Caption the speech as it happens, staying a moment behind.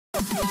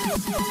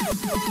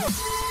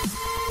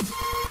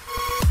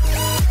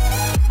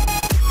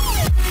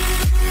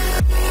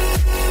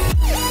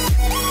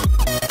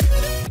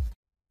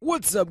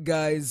What's up,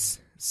 guys?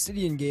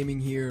 Cidian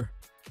Gaming here.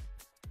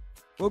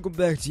 Welcome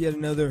back to yet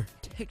another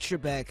texture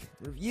pack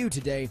review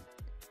today.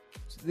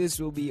 So this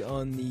will be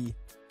on the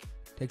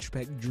texture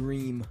pack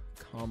Dream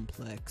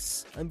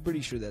Complex. I'm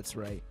pretty sure that's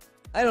right.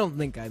 I don't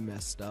think I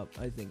messed up.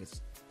 I think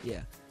it's,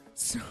 yeah.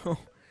 So,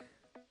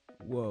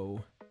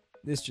 whoa.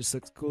 This just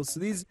looks cool. So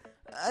these,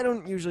 I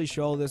don't usually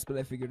show all this, but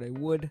I figured I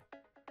would.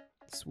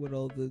 That's what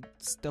all the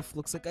stuff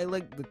looks like. I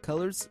like the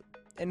colors.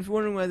 And if you're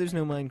wondering why there's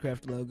no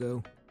Minecraft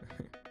logo,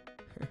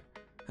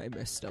 I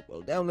messed up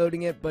while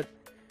downloading it, but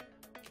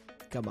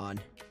come on.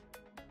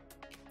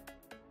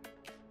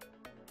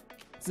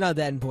 It's not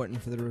that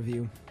important for the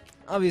review.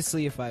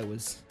 Obviously, if I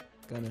was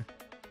gonna,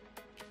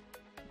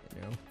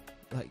 you know,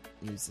 like,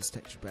 use this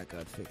texture pack,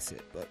 I'd fix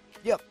it, but,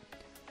 yep.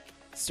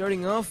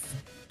 Starting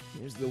off,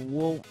 here's the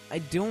wool. I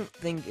don't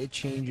think it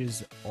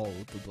changes all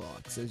of the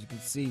blocks. As you can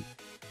see,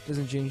 it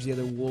doesn't change the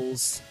other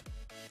wools.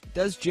 It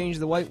does change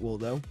the white wool,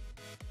 though.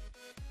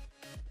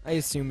 I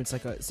assume it's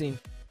like a, see,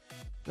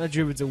 not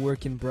sure if it's a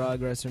work in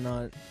progress or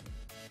not.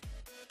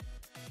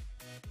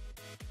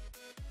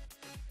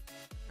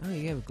 Oh,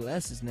 you have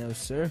glasses now,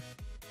 sir.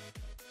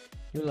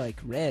 You're like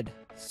red.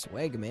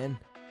 Swag, man.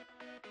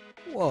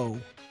 Whoa.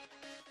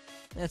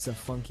 That's a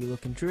funky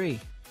looking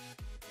tree.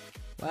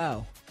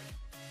 Wow.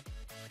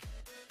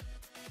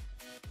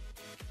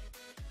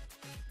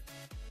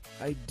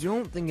 I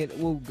don't think it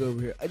will go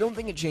over here. I don't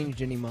think it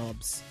changed any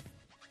mobs.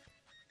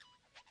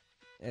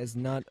 As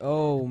not,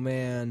 oh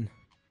man.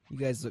 You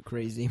guys look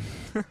crazy.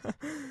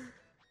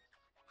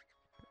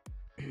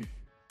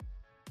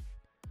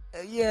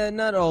 Yeah,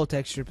 not all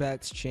texture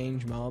packs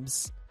change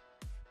mobs.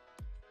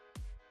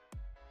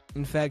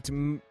 In fact,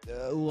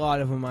 a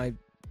lot of them I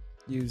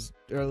use,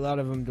 or a lot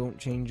of them don't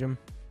change them.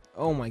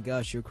 Oh my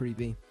gosh, you're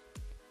creepy.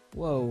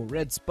 Whoa,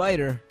 red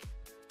spider.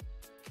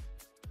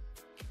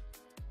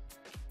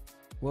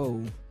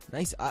 Whoa,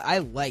 nice. I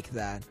like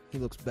that. He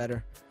looks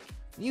better.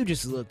 You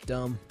just look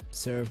dumb,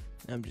 sir.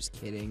 I'm just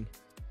kidding.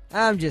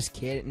 I'm just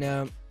kidding.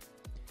 No.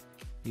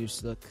 You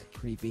just look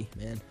creepy,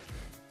 man.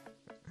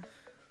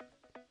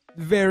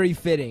 Very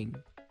fitting.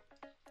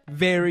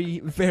 Very,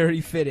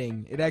 very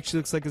fitting. It actually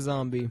looks like a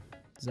zombie.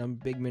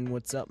 Zombie Bigman,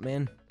 what's up,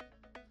 man?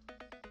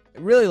 I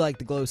really like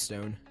the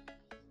glowstone.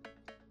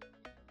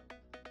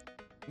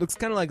 Looks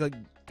kind of like,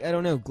 I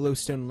don't know,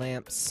 glowstone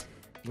lamps,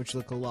 which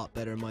look a lot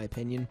better in my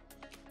opinion.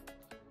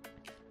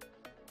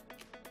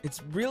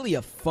 It's really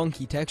a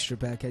funky texture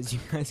pack, as you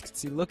guys can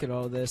see. Look at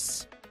all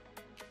this.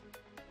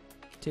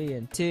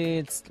 TNT,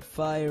 it's the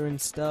fire and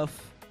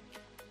stuff.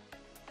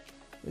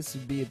 This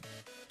would be a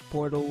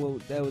portal.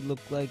 What that would look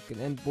like, an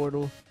end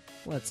portal.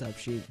 What's up,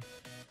 sheep?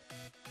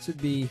 This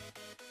would be...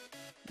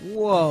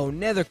 Whoa,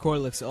 nether core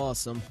looks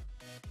awesome.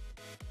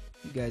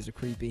 You guys are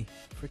creepy.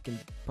 Freaking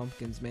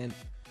pumpkins, man.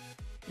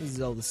 This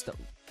is all the stuff.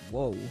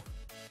 Whoa.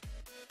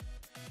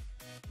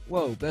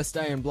 Whoa, best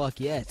iron block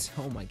yet.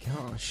 Oh my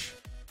gosh.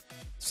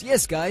 So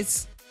yes,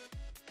 guys.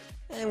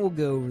 And we'll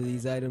go over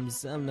these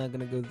items. I'm not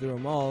gonna go through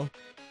them all.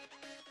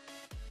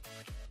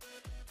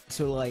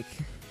 So, like,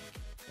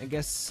 I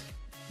guess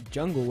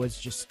jungle was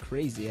just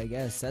crazy, I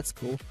guess. That's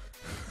cool.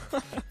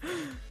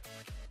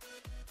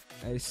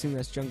 I assume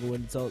that's jungle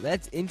when it's all...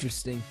 That's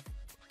interesting.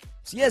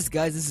 So, yes,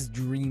 guys, this is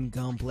Dream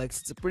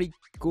Complex. It's a pretty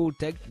cool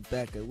texture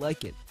pack. I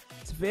like it.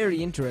 It's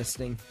very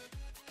interesting.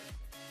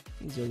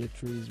 These are the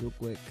trees real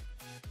quick.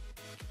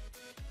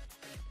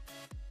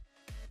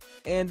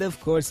 And, of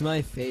course,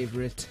 my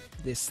favorite,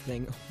 this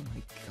thing. Oh,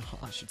 my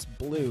gosh, it's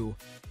blue.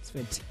 It's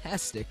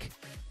fantastic.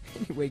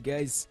 Anyway,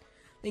 guys...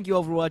 Thank you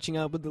all for watching.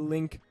 I'll put the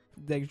link to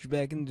the texture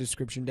pack in the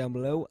description down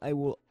below. I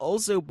will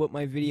also put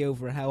my video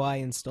for how I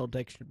install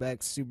texture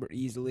packs super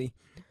easily.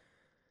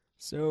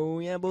 So,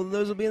 yeah, both of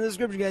those will be in the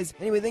description, guys.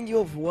 Anyway, thank you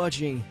all for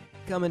watching.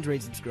 Comment,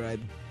 rate, subscribe.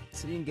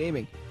 Cidian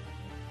Gaming.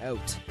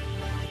 Out.